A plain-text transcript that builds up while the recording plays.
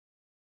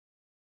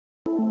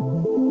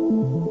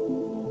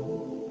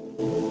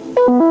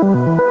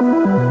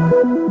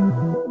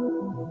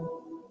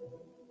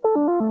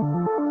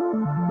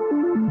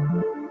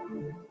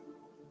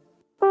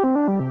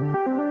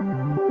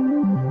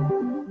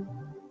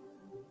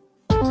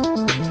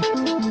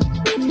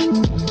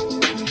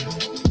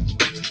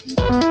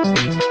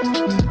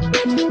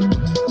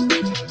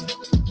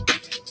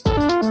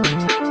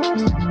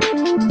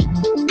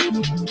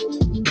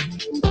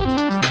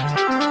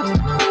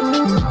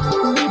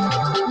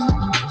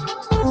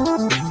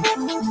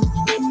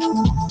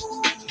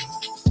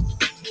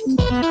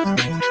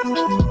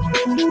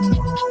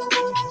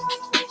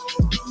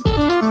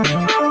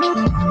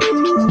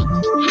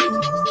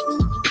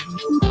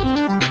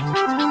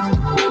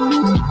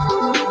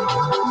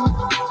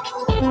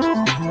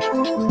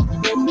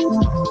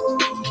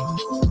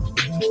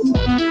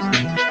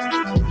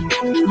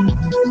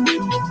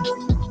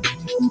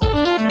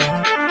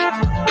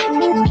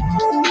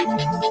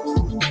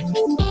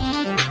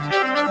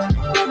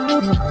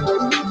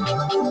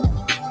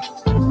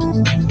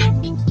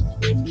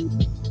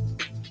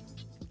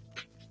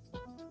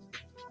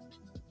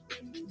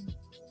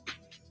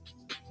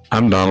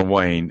I'm Donald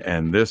Wayne,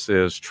 and this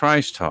is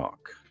Trice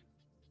Talk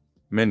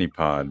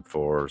Mini-Pod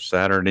for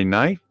Saturday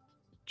night,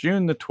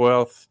 June the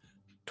 12th,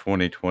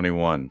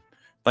 2021.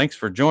 Thanks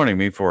for joining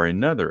me for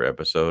another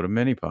episode of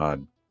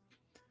Mini-Pod.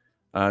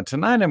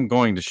 Tonight I'm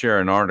going to share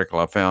an article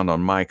I found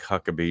on Mike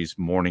Huckabee's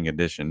Morning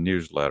Edition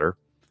newsletter.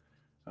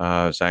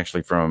 It's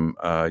actually from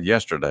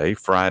yesterday,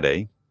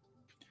 Friday.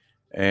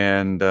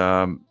 And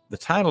the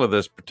title of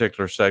this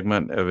particular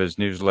segment of his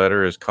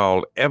newsletter is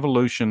called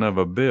Evolution of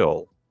a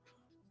Bill,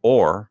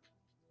 or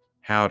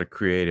How to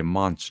Create a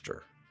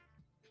Monster.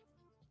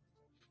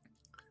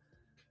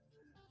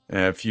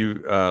 If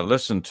you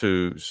listen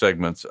to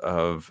segments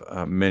of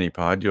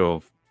Mini-Pod,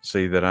 you'll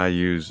see that I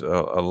use a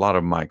lot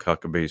of Mike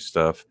Huckabee's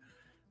stuff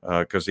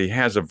because he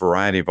has a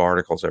variety of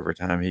articles every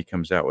time he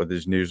comes out with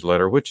his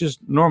newsletter, which is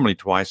normally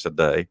twice a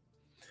day.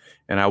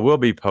 And I will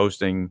be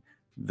posting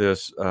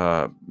this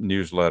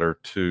newsletter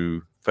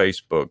to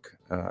Facebook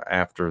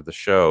after the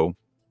show.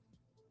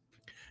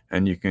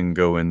 And you can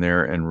go in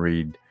there and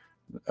read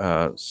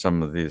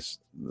some of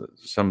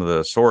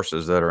the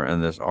sources that are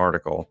in this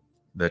article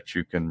that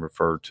you can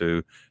refer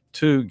to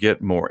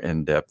get more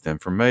in-depth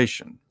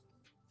information.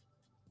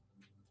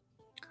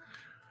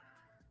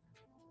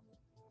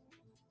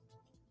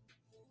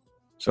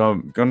 So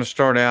I'm going to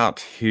start out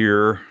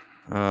here.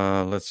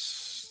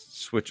 Let's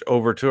switch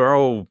over to our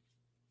old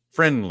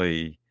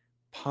friendly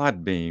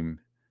Podbeam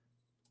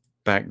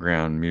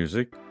background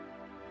music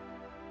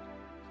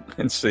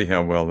and see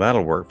how well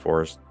that'll work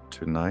for us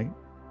tonight.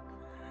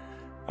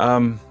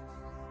 So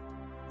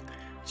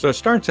it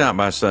starts out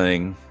by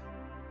saying,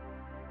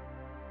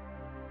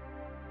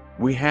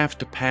 we have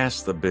to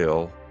pass the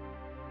bill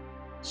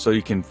so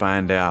you can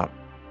find out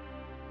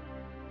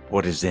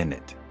what is in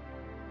it.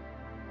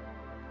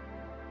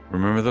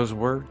 Remember those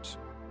words?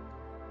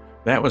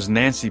 That was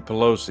Nancy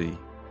Pelosi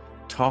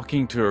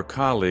talking to her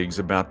colleagues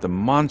about the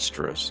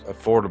monstrous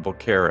Affordable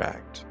Care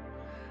Act.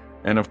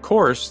 And of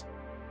course,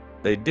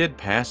 they did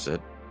pass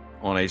it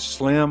on a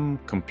slim,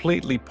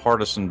 completely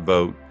partisan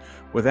vote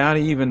without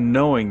even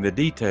knowing the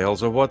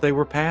details of what they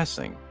were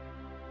passing.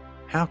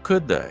 How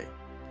could they?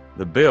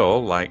 The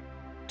bill, like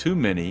too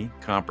many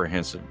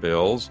comprehensive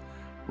bills,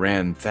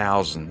 ran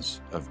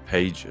thousands of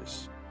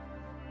pages.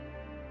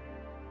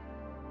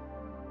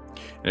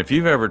 And if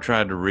you've ever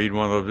tried to read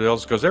one of those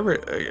bills, because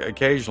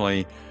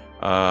occasionally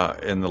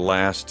in the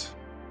last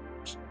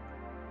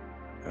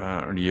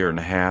year and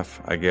a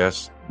half, I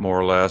guess, more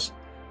or less,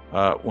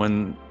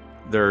 when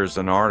there's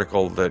an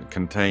article that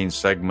contains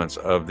segments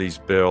of these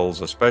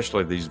bills,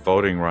 especially these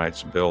voting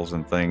rights bills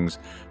and things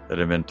that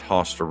have been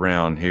tossed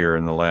around here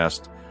in the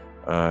last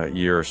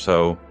year or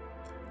so,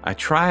 I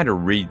try to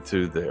read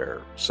through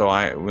there. So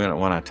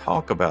when I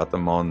talk about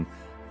them on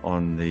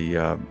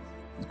the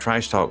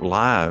Trice Talk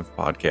Live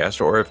podcast,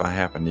 or if I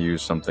happen to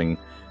use something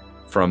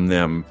from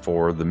them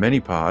for the mini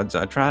pods,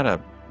 I try to,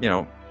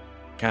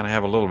 kind of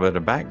have a little bit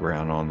of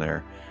background on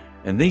there.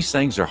 And these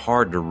things are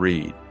hard to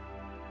read.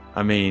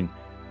 I mean,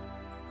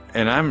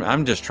 and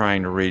I'm just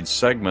trying to read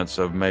segments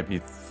of maybe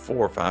 4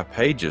 or 5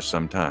 pages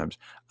sometimes.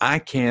 I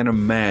can't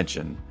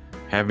imagine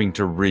having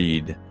to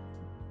read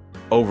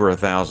over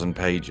 1,000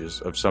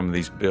 pages of some of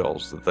these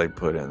bills that they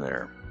put in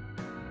there.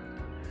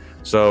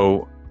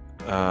 So,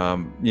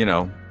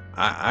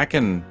 I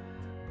can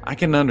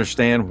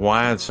understand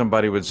why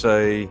somebody would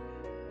say,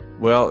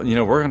 well,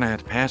 we're going to have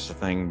to pass the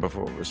thing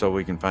so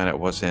we can find out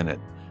what's in it.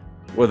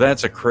 Well,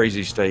 that's a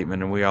crazy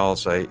statement. And we all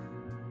say,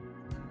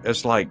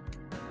 it's like,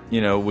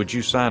 would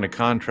you sign a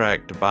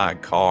contract to buy a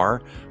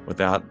car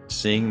without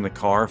seeing the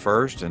car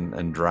first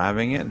and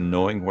driving it and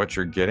knowing what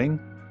you're getting?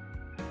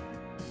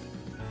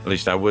 At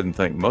least I wouldn't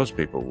think most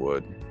people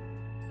would.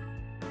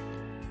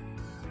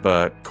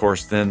 But, of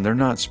course, then they're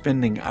not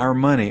spending our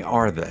money,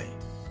 are they?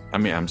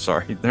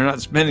 They're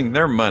not spending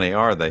their money,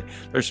 are they?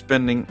 They're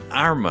spending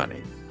our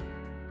money.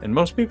 And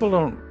most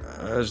people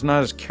is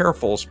not as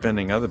careful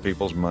spending other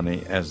people's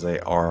money as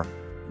they are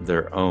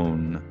their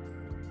own.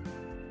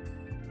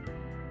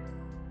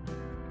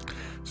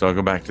 So I'll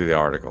go back to the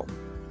article.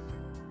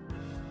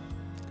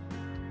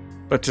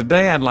 But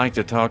today I'd like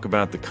to talk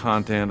about the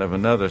content of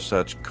another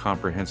such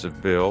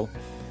comprehensive bill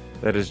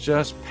that has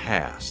just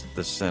passed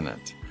the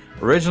Senate.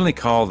 Originally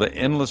called the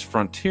Endless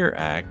Frontier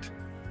Act,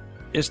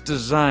 it's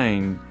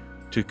designed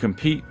to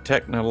compete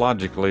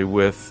technologically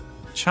with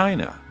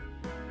China,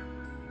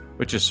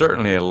 which is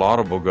certainly a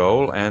laudable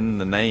goal, and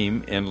the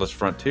name Endless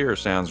Frontier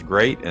sounds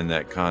great in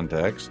that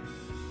context.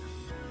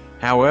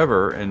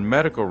 However, in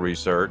medical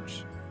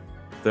research,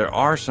 there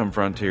are some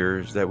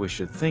frontiers that we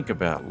should think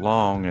about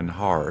long and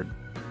hard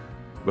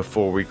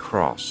before we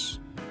cross,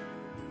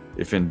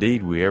 if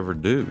indeed we ever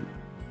do.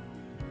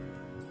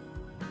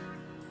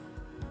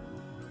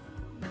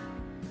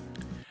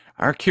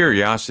 Our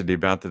curiosity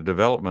about the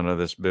development of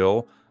this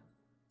bill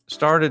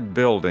started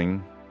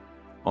building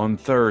on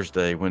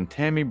Thursday when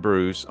Tammy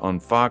Bruce on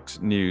Fox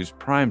News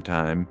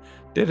Primetime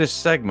did a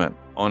segment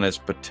on its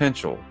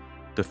potential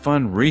to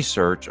fund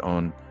research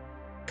on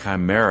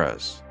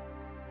chimeras,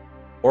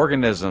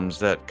 organisms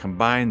that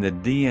combine the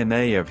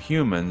DNA of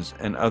humans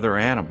and other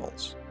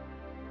animals.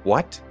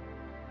 What?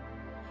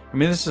 I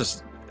mean,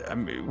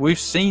 we've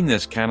seen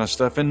this kind of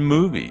stuff in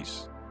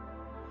movies.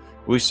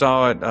 We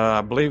saw it,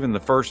 I believe, in the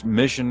first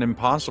Mission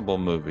Impossible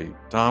movie,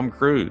 Tom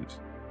Cruise.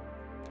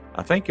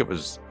 I think it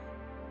was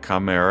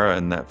Chimera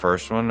in that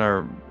first one,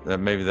 or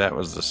maybe that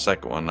was the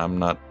second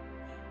one.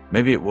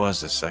 Maybe it was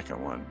the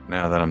second one,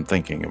 now that I'm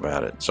thinking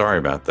about it. Sorry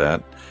about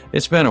that.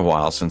 It's been a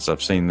while since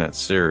I've seen that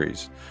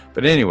series.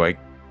 But anyway,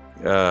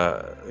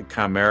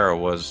 Chimera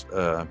was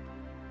a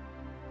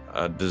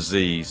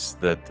disease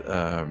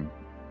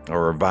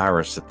or a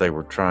virus that they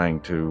were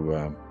trying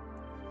to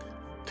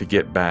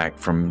get back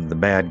from the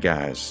bad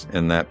guys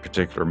in that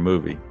particular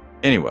movie.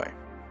 Anyway,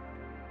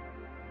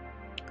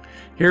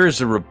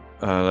 here's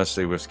let's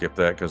see, we'll skip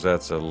that because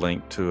that's a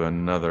link to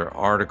another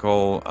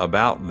article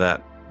about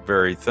that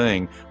very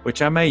thing,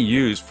 which I may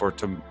use for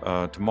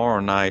tomorrow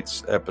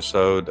night's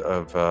episode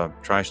of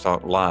Trash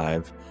Talk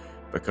Live,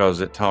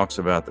 because it talks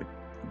about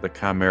the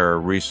chimera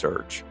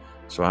research.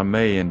 So I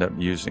may end up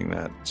using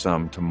that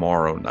some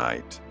tomorrow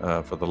night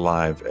for the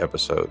live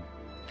episode.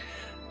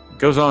 It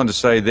goes on to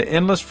say the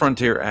Endless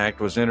Frontier Act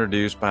was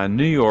introduced by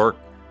New York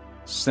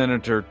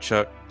Senator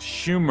Chuck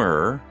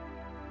Schumer,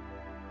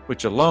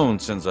 which alone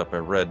sends up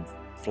a red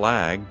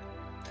flag,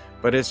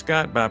 but it's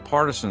got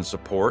bipartisan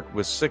support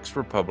with 6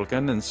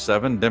 Republican and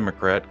 7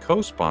 Democrat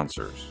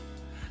co-sponsors.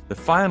 The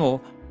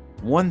final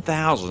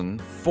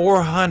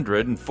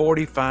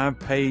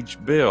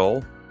 1,445-page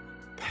bill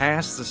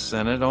passed the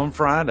Senate on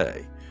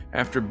Friday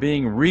after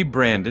being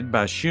rebranded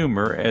by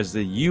Schumer as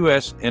the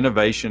U.S.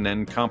 Innovation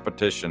and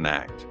Competition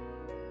Act.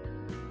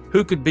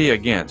 Who could be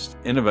against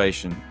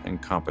innovation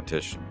and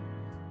competition?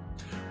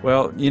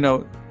 Well,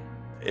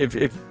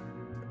 if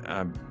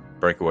I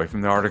break away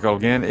from the article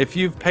again, if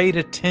you've paid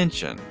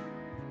attention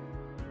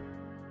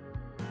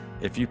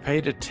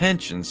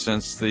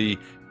since the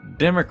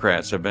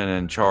Democrats have been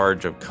in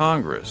charge of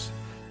Congress,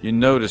 you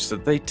notice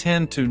that they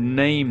tend to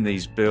name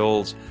these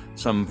bills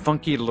some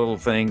funky little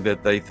thing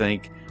that they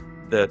think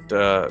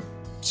that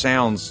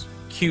sounds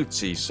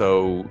cutesy,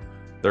 so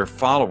their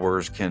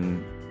followers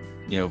can,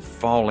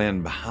 fall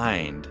in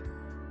behind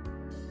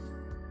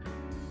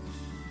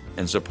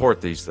and support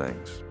these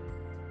things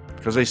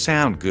because they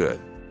sound good.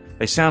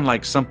 They sound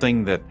like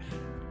something that,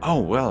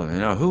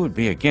 who would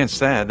be against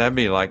that? That'd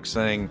be like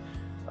saying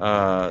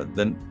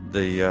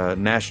the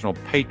National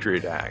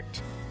Patriot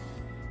Act,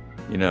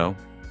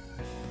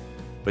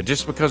 But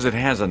just because it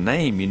has a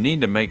name, you need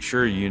to make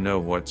sure you know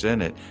what's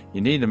in it. You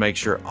need to make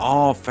sure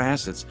all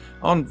facets.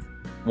 On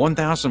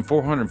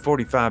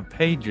 1,445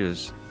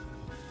 pages,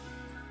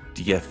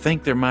 do you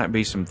think there might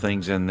be some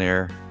things in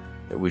there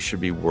that we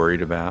should be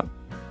worried about?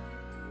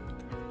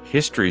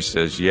 History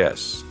says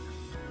yes.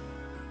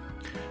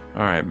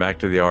 All right, back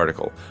to the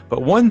article.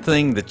 But one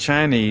thing the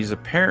Chinese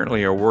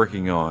apparently are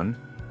working on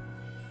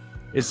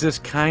is this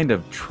kind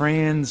of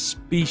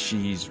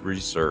trans-species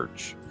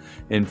research.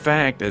 In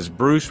fact, as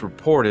Bruce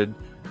reported,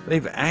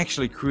 they've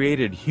actually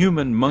created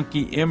human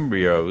monkey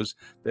embryos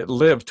that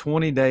live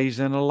 20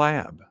 days in a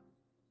lab.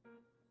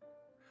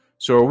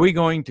 So are we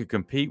going to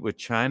compete with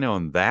China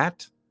on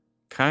that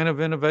kind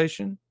of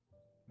innovation?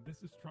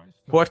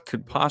 What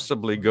could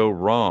possibly go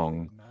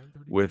wrong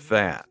with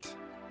that?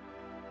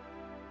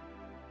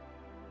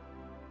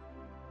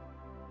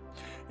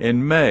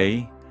 In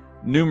May,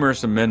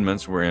 numerous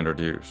amendments were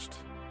introduced.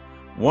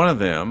 One of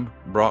them,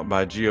 brought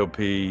by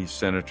GOP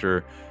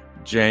Senator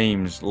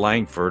James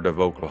Lankford of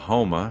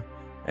Oklahoma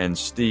and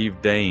Steve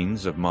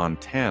Daines of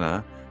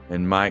Montana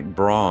and Mike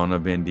Braun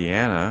of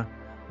Indiana,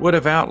 would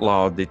have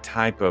outlawed the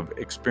type of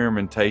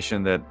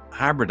experimentation that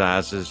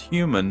hybridizes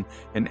human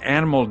and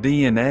animal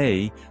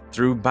DNA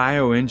through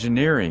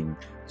bioengineering,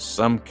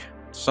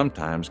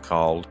 sometimes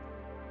called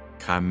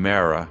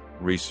chimera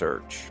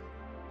research.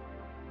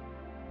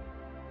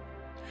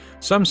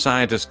 Some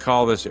scientists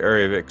call this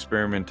area of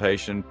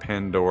experimentation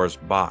Pandora's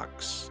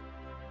box.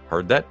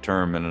 Heard that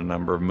term in a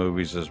number of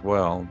movies as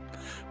well.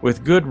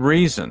 With good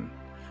reason.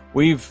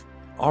 We've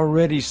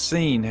already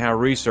seen how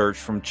research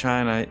from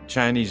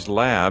Chinese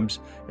labs,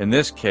 in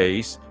this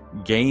case,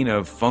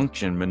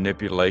 gain-of-function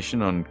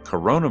manipulation on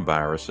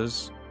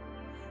coronaviruses,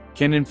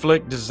 can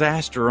inflict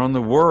disaster on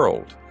the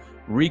world.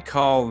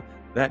 Recall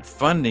that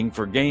funding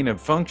for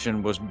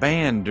gain-of-function was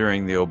banned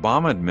during the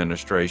Obama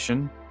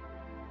administration,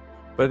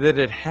 but that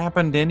it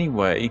happened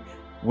anyway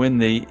when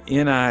the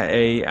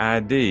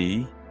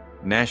NIAID,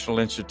 National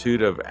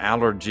Institute of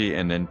Allergy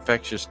and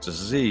Infectious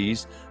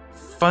Disease,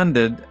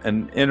 funded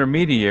an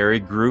intermediary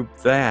group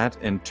that,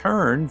 in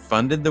turn,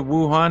 funded the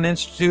Wuhan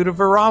Institute of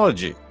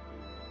Virology.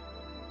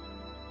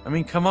 I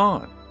mean, come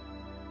on.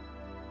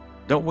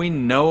 Don't we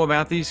know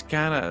about these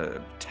kind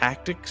of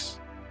tactics?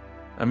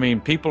 I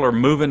mean, people are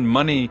moving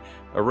money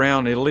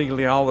around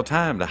illegally all the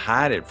time to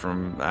hide it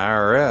from the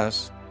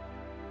IRS.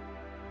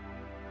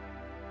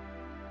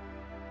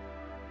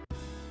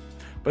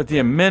 But the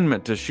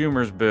amendment to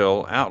Schumer's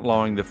bill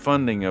outlawing the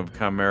funding of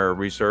chimera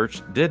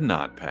research did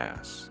not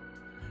pass,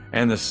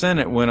 and the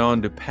Senate went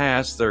on to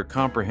pass their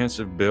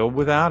comprehensive bill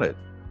without it.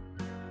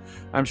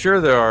 I'm sure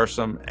there are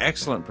some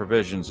excellent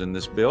provisions in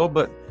this bill,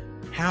 but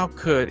how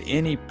could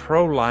any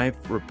pro-life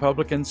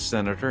Republican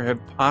senator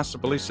have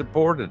possibly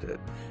supported it,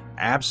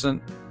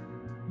 absent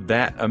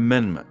that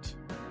amendment?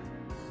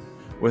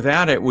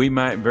 Without it, we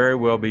might very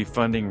well be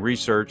funding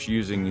research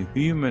using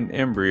human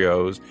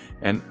embryos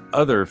and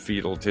other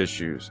fetal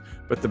tissues.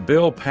 But the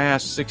bill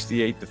passed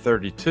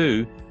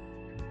 68-32.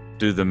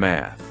 Do the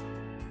math.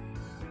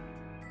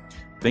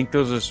 Think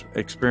those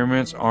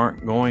experiments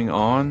aren't going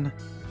on?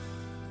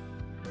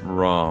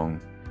 Wrong.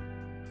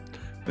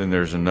 Then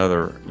there's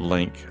another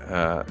link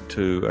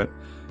to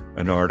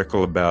an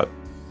article about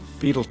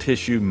fetal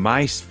tissue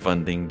mice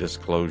funding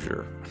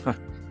disclosure.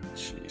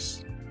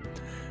 Jeez.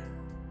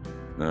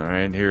 All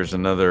right, here's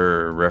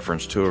another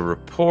reference to a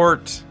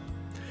report.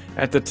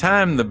 At the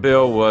time, the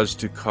bill was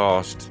to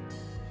cost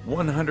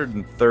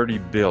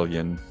 $130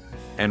 billion,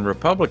 and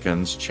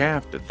Republicans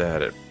chaffed at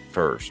that at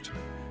first.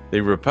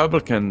 The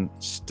Republican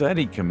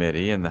Study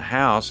Committee in the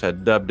House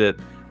had dubbed it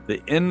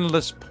the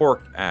Endless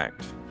Pork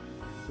Act,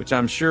 which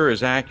I'm sure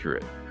is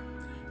accurate.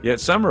 Yet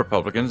some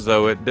Republicans,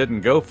 though it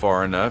didn't go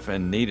far enough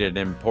and needed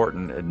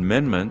important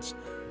amendments,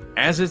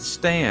 as it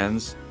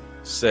stands,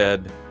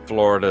 said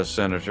Florida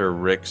Senator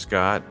Rick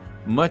Scott,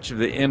 much of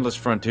the Endless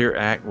Frontier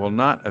Act will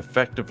not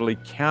effectively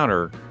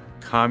counter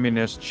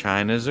Communist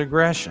China's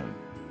aggression.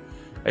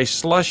 A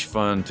slush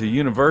fund to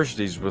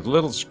universities with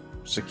little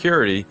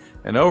security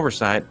and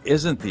oversight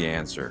isn't the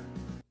answer.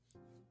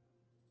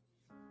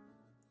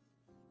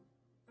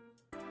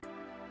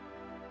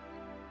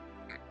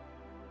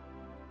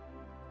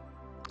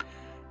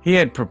 He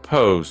had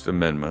proposed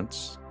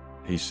amendments,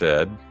 he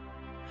said,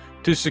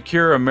 to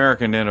secure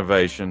American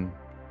innovation,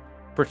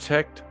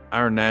 protect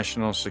our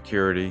national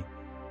security,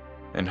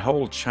 and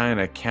hold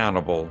China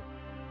accountable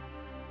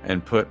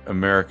and put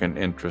American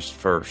interests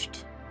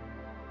first.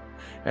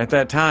 At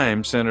that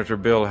time, Senator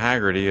Bill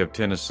Hagerty of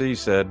Tennessee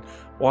said,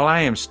 "While I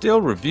am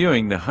still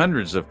reviewing the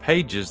hundreds of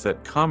pages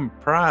that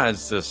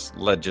comprise this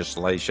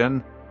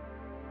legislation,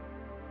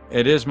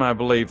 it is my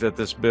belief that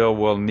this bill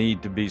will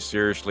need to be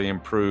seriously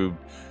improved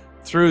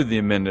through the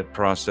amendment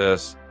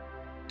process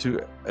to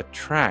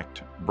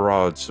attract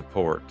broad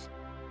support.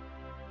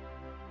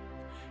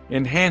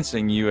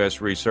 Enhancing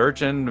U.S.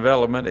 research and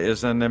development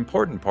is an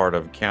important part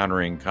of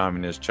countering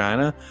Communist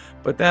China,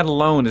 but that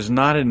alone is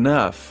not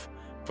enough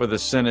for the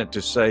Senate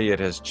to say it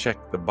has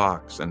checked the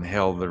box and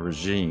held the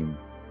regime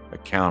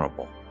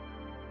accountable."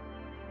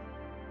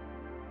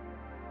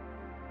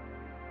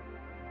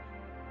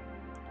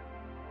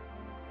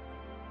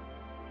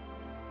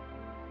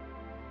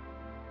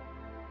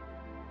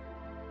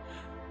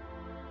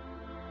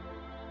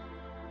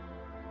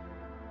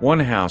 One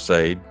House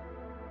aide,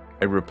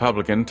 a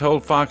Republican,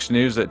 told Fox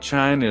News that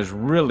China is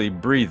really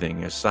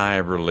breathing a sigh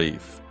of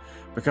relief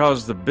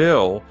because the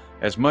bill,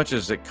 as much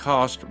as it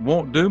costs,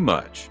 won't do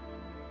much.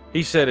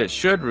 He said it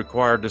should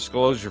require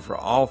disclosure for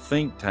all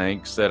think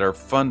tanks that are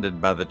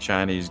funded by the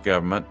Chinese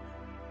government.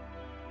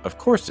 Of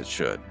course it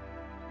should.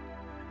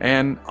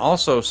 And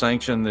also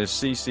sanction the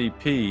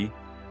CCP,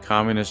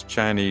 Communist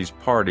Chinese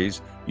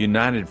Party's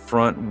United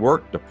Front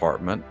Work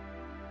Department.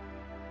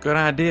 Good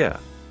idea.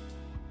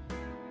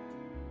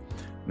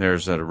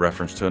 There's a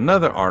reference to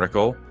another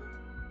article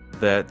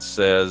that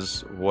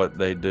says what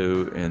they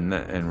do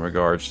in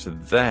regards to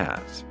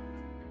that.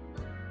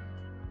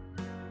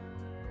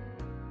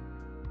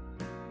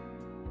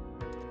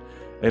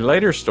 A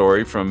later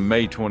story from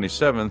May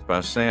 27th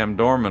by Sam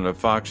Dorman of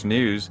Fox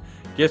News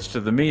gets to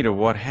the meat of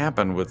what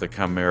happened with the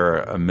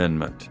Chimera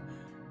Amendment.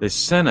 The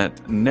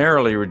Senate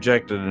narrowly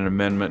rejected an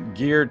amendment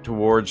geared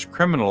towards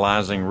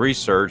criminalizing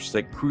research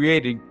that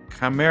created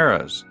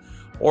chimeras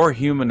or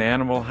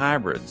human-animal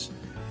hybrids,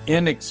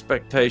 in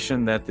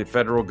expectation that the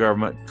federal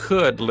government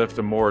could lift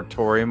a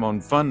moratorium on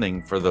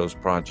funding for those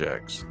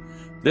projects.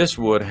 This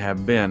would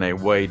have been a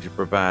way to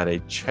provide a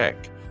check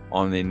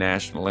on the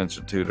National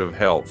Institute of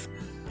Health,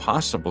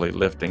 possibly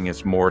lifting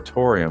its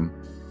moratorium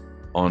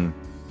on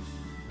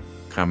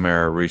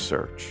chimera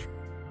research.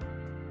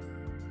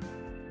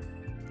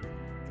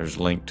 There's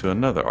a link to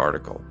another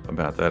article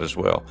about that as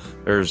well.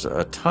 There's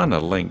a ton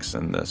of links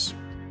in this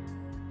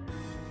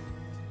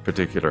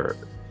particular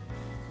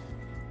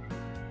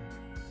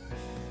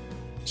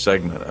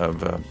segment of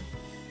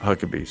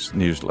Huckabee's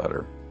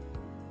newsletter.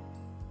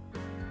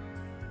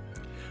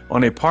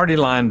 On a party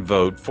line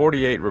vote,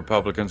 48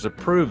 Republicans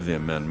approved the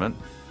amendment.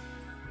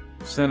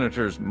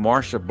 Senators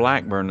Marsha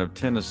Blackburn of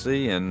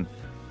Tennessee and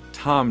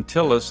Tom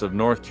Tillis of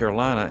North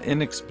Carolina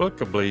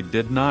inexplicably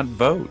did not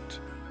vote.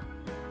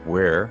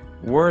 Where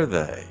were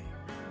they?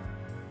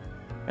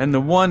 And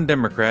the one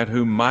Democrat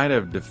who might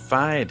have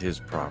defied his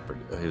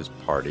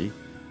party,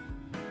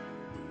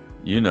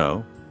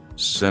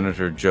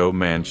 Senator Joe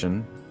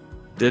Manchin,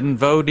 didn't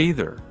vote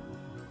either.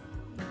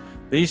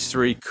 These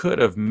three could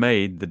have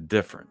made the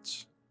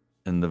difference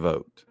in the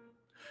vote.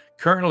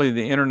 Currently,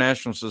 the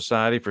International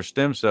Society for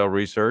Stem Cell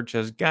Research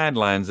has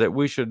guidelines that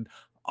we should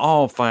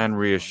all find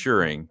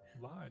reassuring.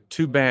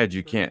 Too bad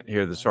you can't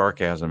hear the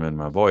sarcasm in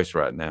my voice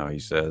right now, he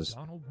says.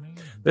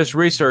 This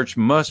research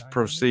must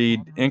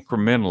proceed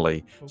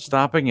incrementally,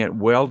 stopping at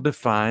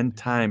well-defined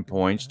time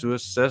points to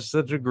assess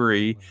the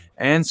degree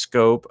and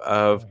scope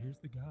of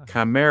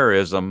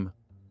chimerism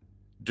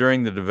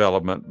during the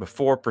development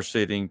before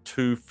proceeding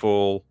to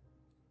full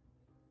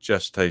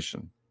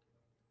gestation.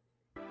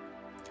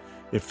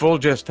 If full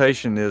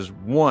gestation is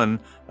one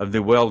of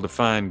the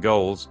well-defined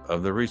goals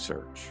of the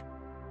research.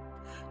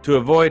 To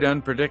avoid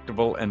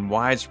unpredictable and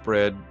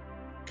widespread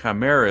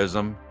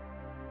chimerism,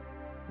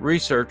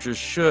 researchers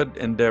should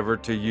endeavor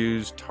to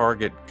use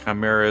target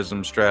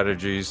chimerism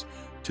strategies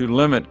to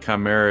limit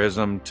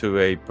chimerism to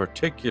a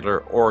particular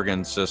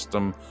organ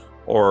system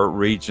or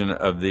region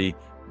of the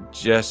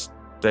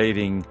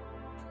gestating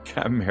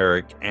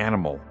chimeric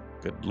animal.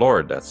 Good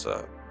Lord, that's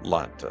a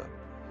lot to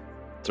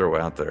throw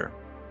out there.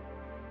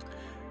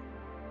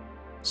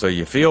 So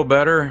you feel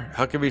better,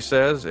 Huckabee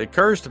says. It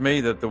occurs to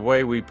me that the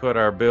way we put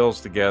our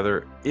bills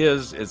together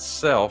is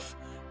itself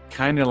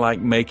kind of like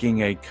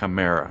making a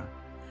chimera.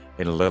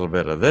 A little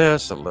bit of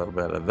this, a little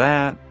bit of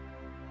that.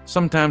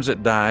 Sometimes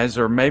it dies,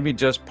 or maybe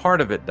just part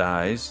of it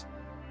dies.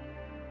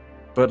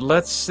 But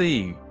let's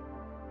see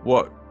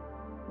what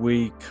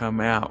we come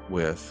out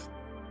with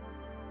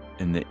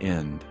in the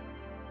end.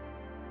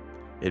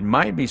 It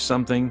might be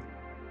something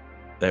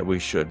that we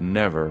should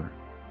never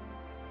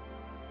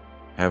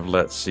have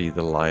let see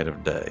the light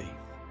of day.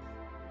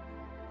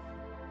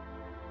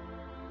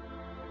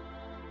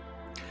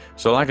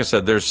 So like I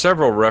said, there's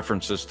several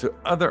references to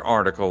other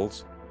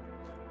articles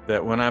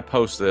that when I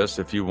post this,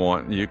 if you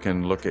want, you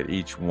can look at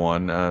each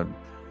one.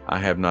 I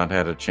have not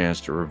had a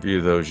chance to review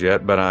those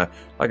yet, but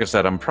like I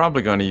said, I'm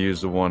probably going to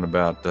use the one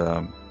about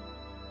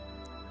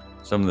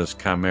some of this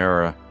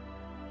chimera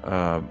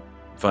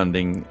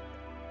funding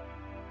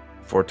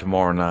for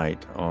tomorrow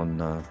night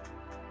on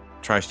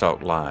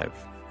Trice-Talk Live.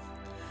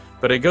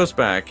 But it goes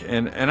back,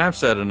 and I've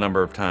said a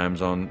number of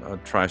times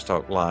on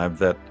Trice-Talk Live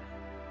that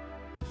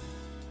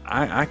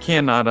I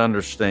cannot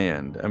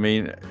understand. I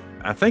mean,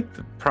 I think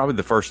probably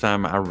the first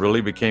time I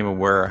really became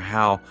aware of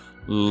how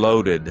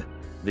loaded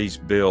these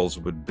bills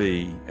would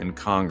be in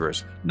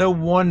Congress. No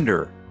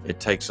wonder it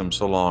takes them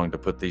so long to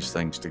put these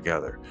things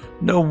together.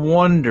 No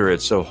wonder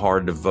it's so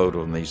hard to vote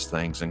on these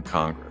things in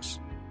Congress.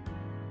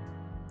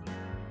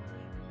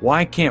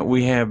 Why can't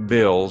we have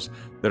bills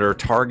that are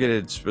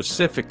targeted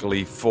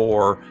specifically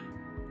for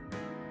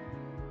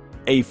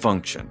a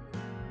function?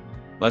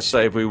 Let's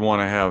say if we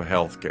want to have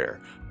health care.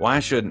 Why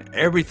shouldn't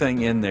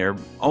everything in there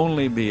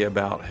only be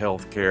about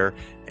health care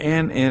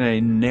and in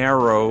a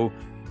narrow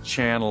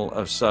channel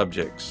of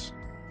subjects?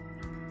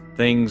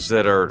 Things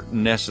that are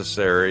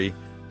necessary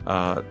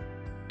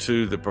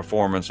to the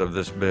performance of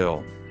this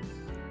bill.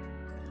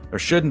 There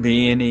shouldn't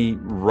be any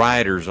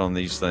riders on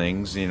these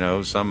things.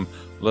 Some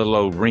little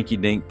old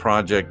rinky-dink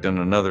project in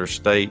another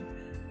state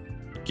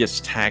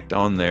gets tacked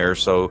on there.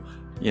 So,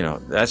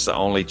 that's the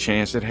only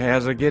chance it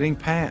has of getting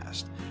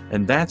passed.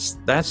 And that's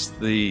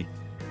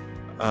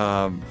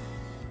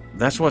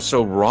what's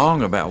so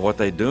wrong about what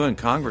they do in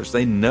Congress.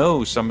 They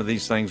know some of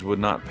these things would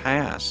not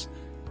pass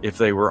if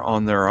they were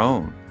on their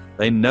own.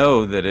 They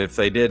know that if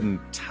they didn't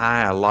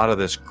tie a lot of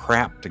this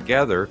crap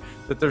together,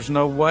 that there's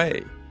no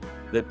way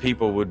that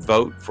people would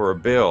vote for a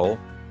bill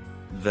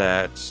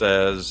that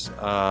says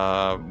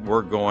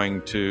we're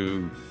going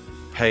to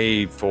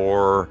pay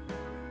for,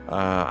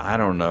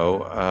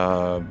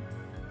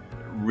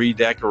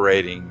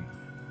 redecorating,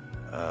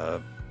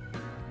 I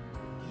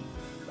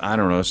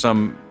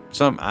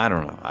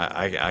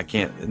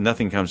can't,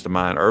 nothing comes to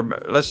mind. Or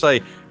let's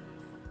say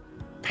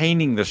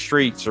painting the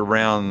streets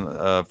around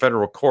a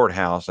federal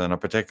courthouse in a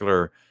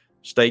particular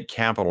state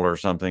capital or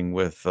something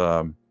with,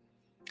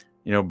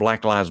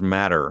 Black Lives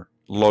Matter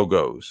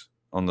logos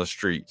on the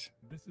street.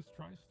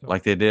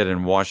 Like they did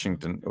in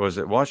Washington. Was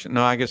it Washington?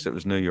 No, I guess it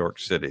was New York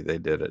City. They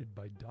did it,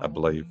 I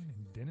believe.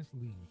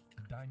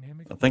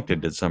 I think they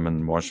did some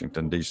in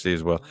Washington, D.C.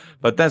 as well.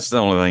 But that's the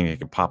only thing that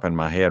could pop in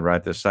my head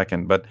right this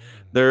second. But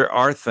there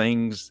are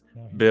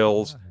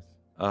bills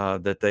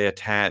that they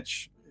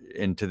attach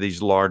into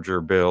these larger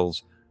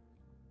bills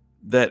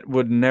that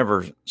would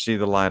never see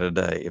the light of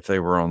day if they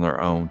were on their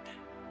own.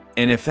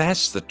 And if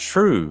that's the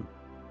truth,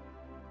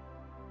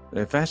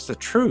 that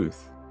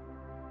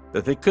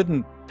they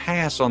couldn't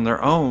pass on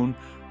their own,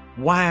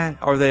 why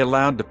are they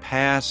allowed to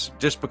pass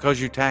just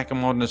because you tack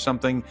them onto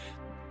something,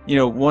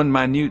 one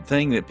minute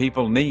thing that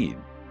people need,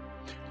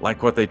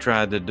 like what they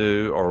tried to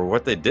do, or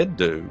what they did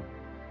do,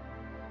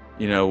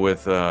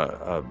 with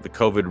the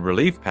COVID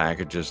relief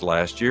packages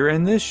last year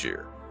and this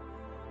year?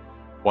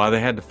 Why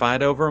they had to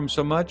fight over them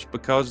so much?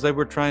 Because they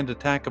were trying to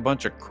tack a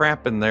bunch of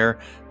crap in there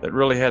that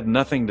really had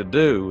nothing to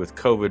do with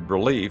COVID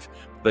relief.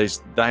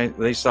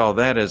 They saw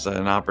that as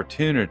an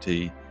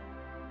opportunity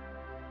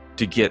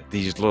to get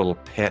these little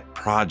pet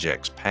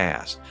projects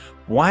passed.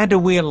 Why do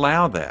we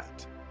allow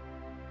that?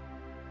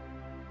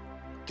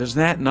 Does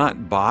that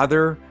not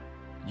bother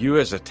you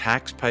as a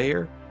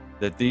taxpayer,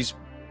 that these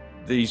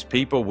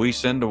people we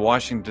send to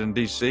Washington,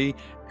 D.C.,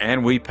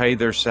 and we pay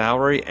their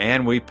salary,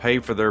 and we pay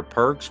for their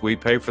perks, we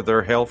pay for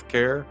their health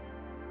care,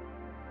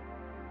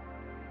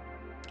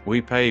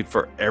 we pay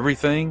for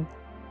everything,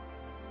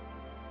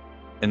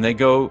 and they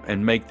go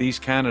and make these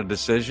kind of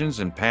decisions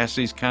and pass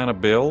these kind of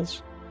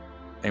bills,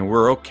 and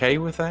we're okay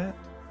with that?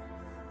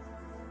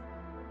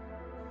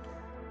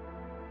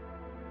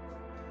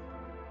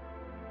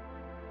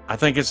 I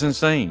think it's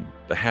insane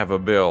to have a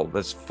bill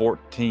that's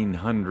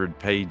 1,400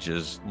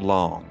 pages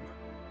long,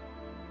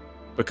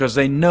 because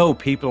they know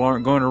people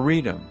aren't going to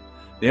read them.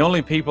 The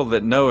only people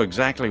that know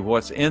exactly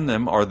what's in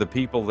them are the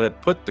people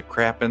that put the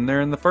crap in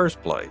there in the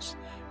first place.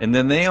 And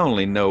then they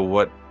only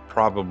know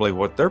probably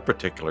what their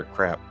particular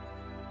crap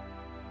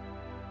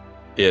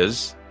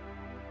is,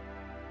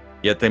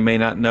 yet they may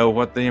not know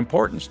what the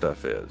important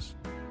stuff is.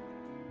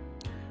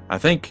 I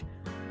think,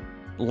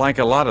 like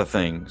a lot of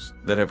things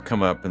that have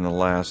come up in the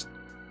last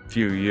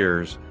few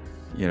years,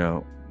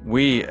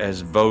 we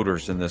as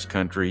voters in this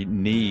country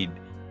need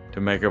to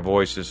make our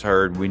voices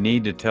heard. We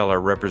need to tell our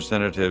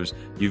representatives,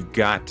 you've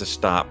got to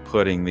stop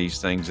putting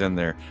these things in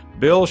there.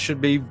 Bills should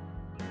be,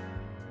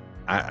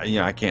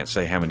 I can't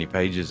say how many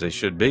pages they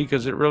should be,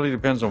 because it really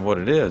depends on what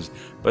it is,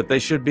 but they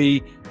should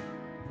be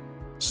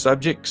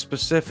subject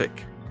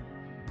specific.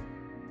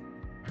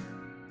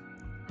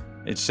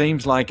 It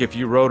seems like if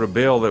you wrote a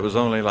bill that was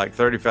only like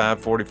 35,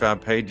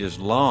 45 pages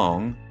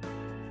long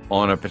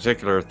on a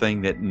particular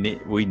thing that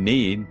we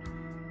need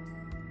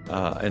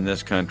in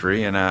this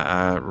country, and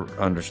I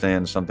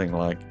understand something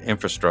like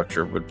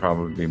infrastructure would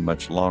probably be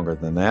much longer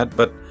than that,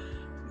 but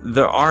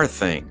there are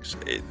things,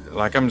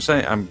 like I'm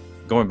saying, I'm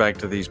going back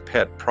to these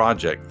pet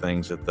project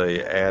things that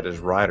they add as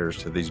riders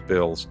to these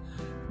bills.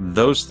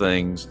 Those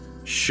things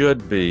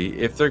should be,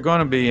 if they're going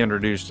to be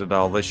introduced at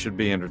all, they should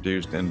be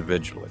introduced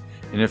individually.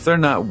 And if they're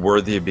not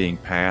worthy of being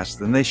passed,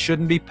 then they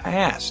shouldn't be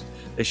passed.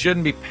 They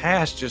shouldn't be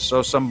passed just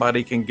so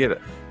somebody can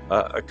get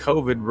a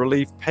COVID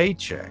relief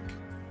paycheck.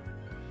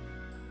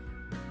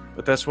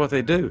 But that's what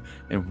they do.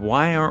 And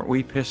why aren't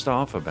we pissed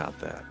off about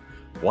that?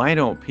 Why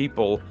don't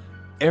people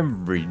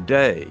every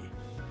day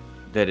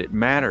that it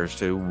matters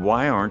to,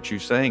 why aren't you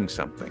saying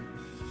something?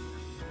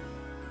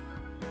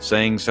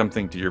 Saying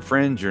something to your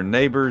friends, your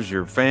neighbors,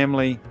 your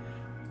family,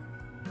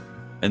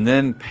 and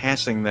then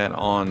passing that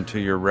on to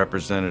your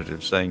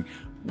representatives, saying,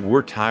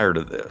 we're tired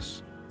of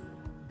this.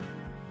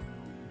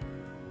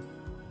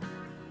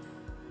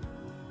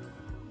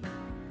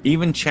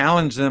 Even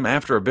challenge them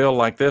after a bill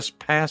like this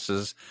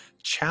passes.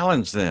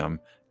 Challenge them.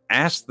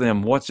 Ask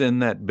them what's in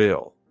that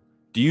bill.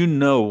 Do you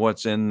know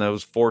what's in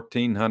those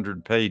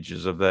 1,400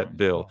 pages of that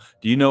bill?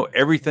 Do you know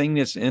everything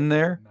that's in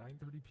there?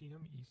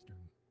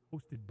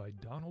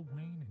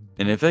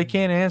 And if they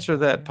can't answer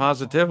that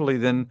positively,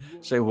 then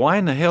say, why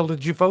in the hell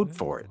did you vote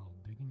for it?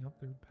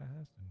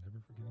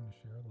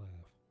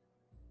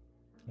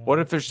 What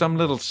if there's some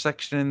little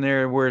section in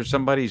there where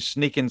somebody's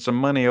sneaking some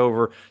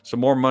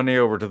more money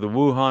over to the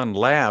Wuhan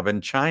lab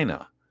in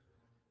China,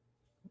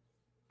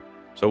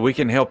 so we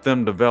can help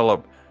them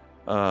develop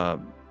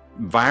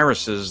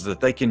viruses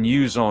that they can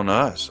use on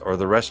us or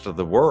the rest of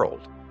the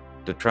world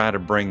to try to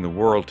bring the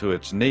world to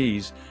its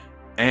knees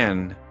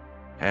and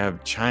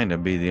have China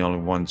be the only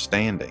one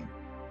standing?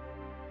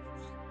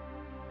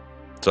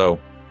 So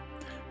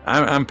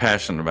I'm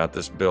passionate about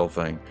this bill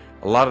thing.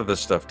 A lot of this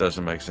stuff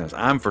doesn't make sense.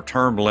 I'm for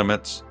term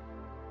limits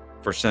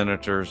for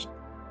senators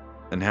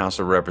and House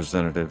of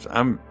Representatives.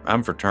 I'm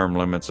for term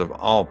limits of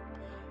all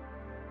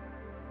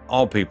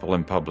people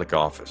in public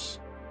office.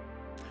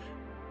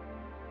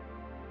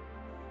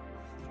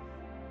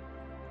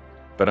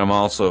 But I'm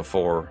also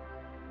for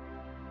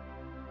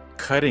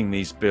cutting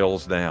these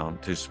bills down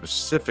to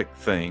specific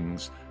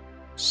things,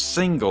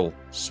 single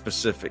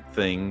specific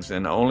things,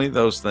 and only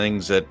those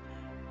things that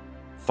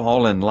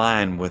fall in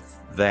line with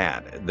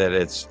that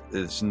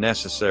it's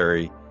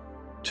necessary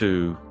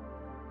to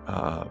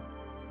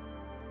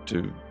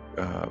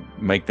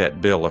make that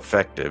bill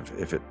effective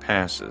if it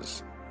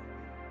passes.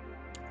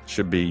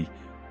 Should be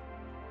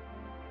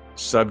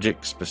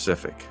subject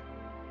specific.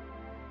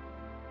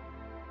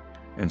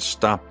 And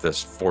stop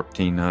this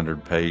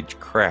 1,400 page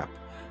crap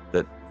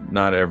that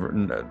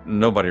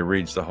nobody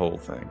reads the whole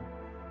thing.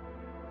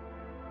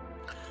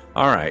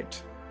 All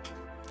right.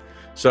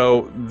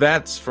 So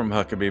that's from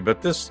Huckabee,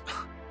 but this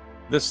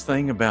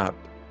thing about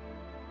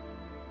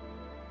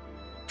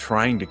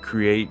trying to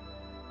create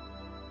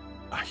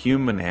a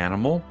human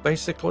animal,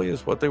 basically,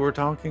 is what they were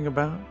talking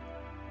about.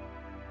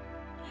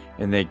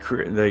 And they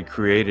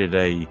created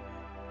a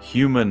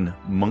human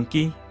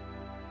monkey.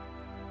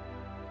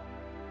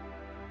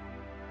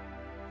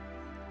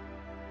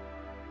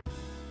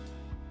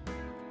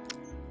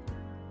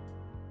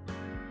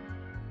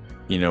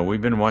 You know,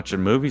 we've been watching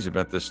movies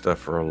about this stuff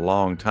for a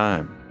long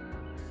time.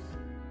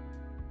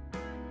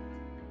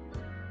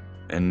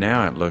 And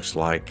now it looks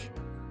like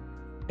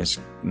it's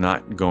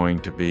not going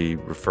to be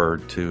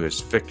referred to as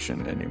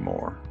fiction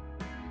anymore.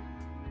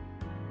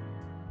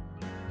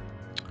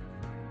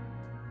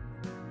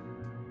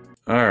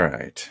 All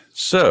right.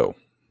 So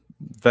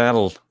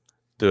that'll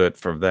do it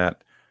for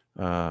that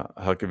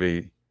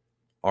Huckabee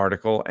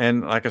article.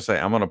 And like I say,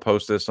 I'm going to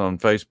post this on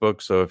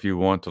Facebook. So if you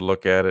want to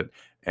look at it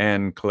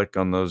and click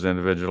on those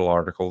individual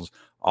articles,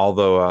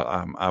 although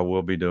I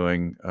will be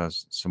doing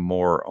some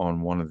more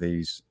on one of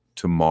these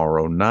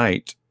tomorrow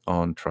night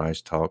on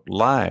Trice Talk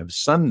Live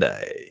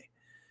Sunday.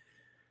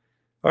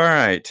 All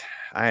right.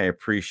 I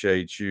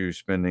appreciate you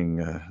spending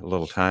a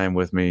little time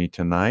with me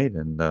tonight.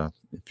 And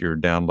if you're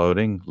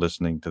downloading,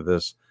 listening to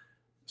this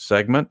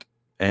segment,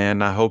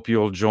 and I hope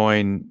you'll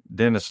join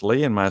Dennis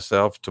Lee and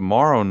myself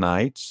tomorrow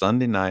night,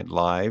 Sunday Night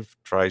Live,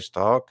 Trice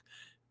Talk,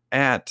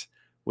 at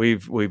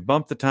we've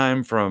bumped the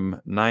time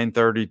from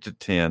 9:30 to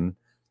 10,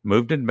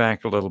 moved it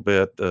back a little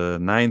bit.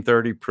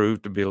 9:30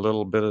 proved to be a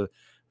little bit of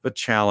a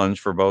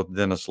challenge for both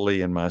Dennis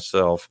Lee and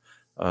myself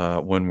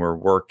when we're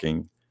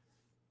working.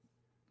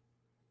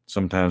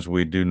 Sometimes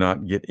we do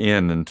not get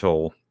in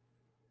until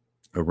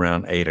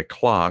around 8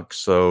 o'clock.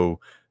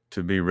 So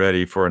to be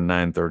ready for a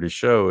 9:30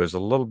 show is a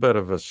little bit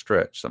of a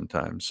stretch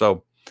sometimes.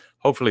 So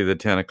hopefully the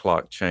 10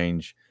 o'clock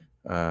change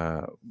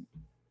will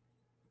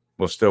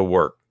still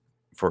work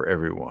for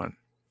everyone.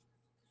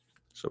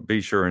 So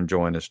be sure and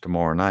join us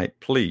tomorrow night,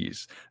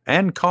 please.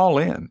 And call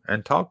in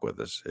and talk with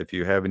us if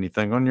you have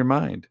anything on your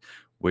mind.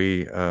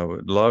 We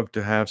would love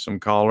to have some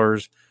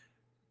callers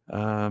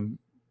and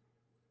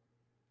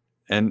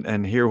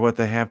hear what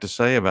they have to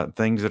say about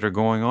things that are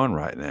going on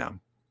right now.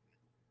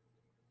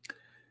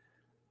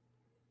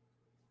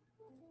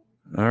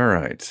 All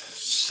right.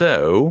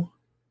 So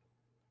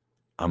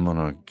I'm going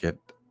to get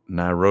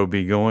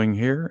Nairobi going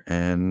here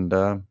and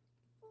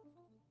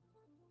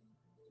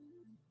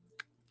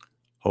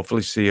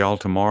hopefully see y'all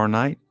tomorrow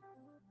night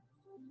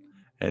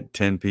at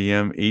 10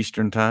 p.m.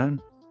 Eastern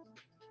Time.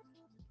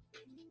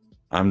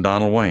 I'm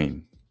Donald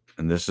Wayne,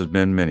 and this has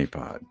been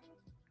Minipod.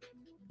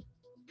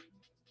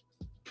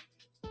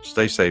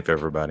 Stay safe,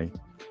 everybody.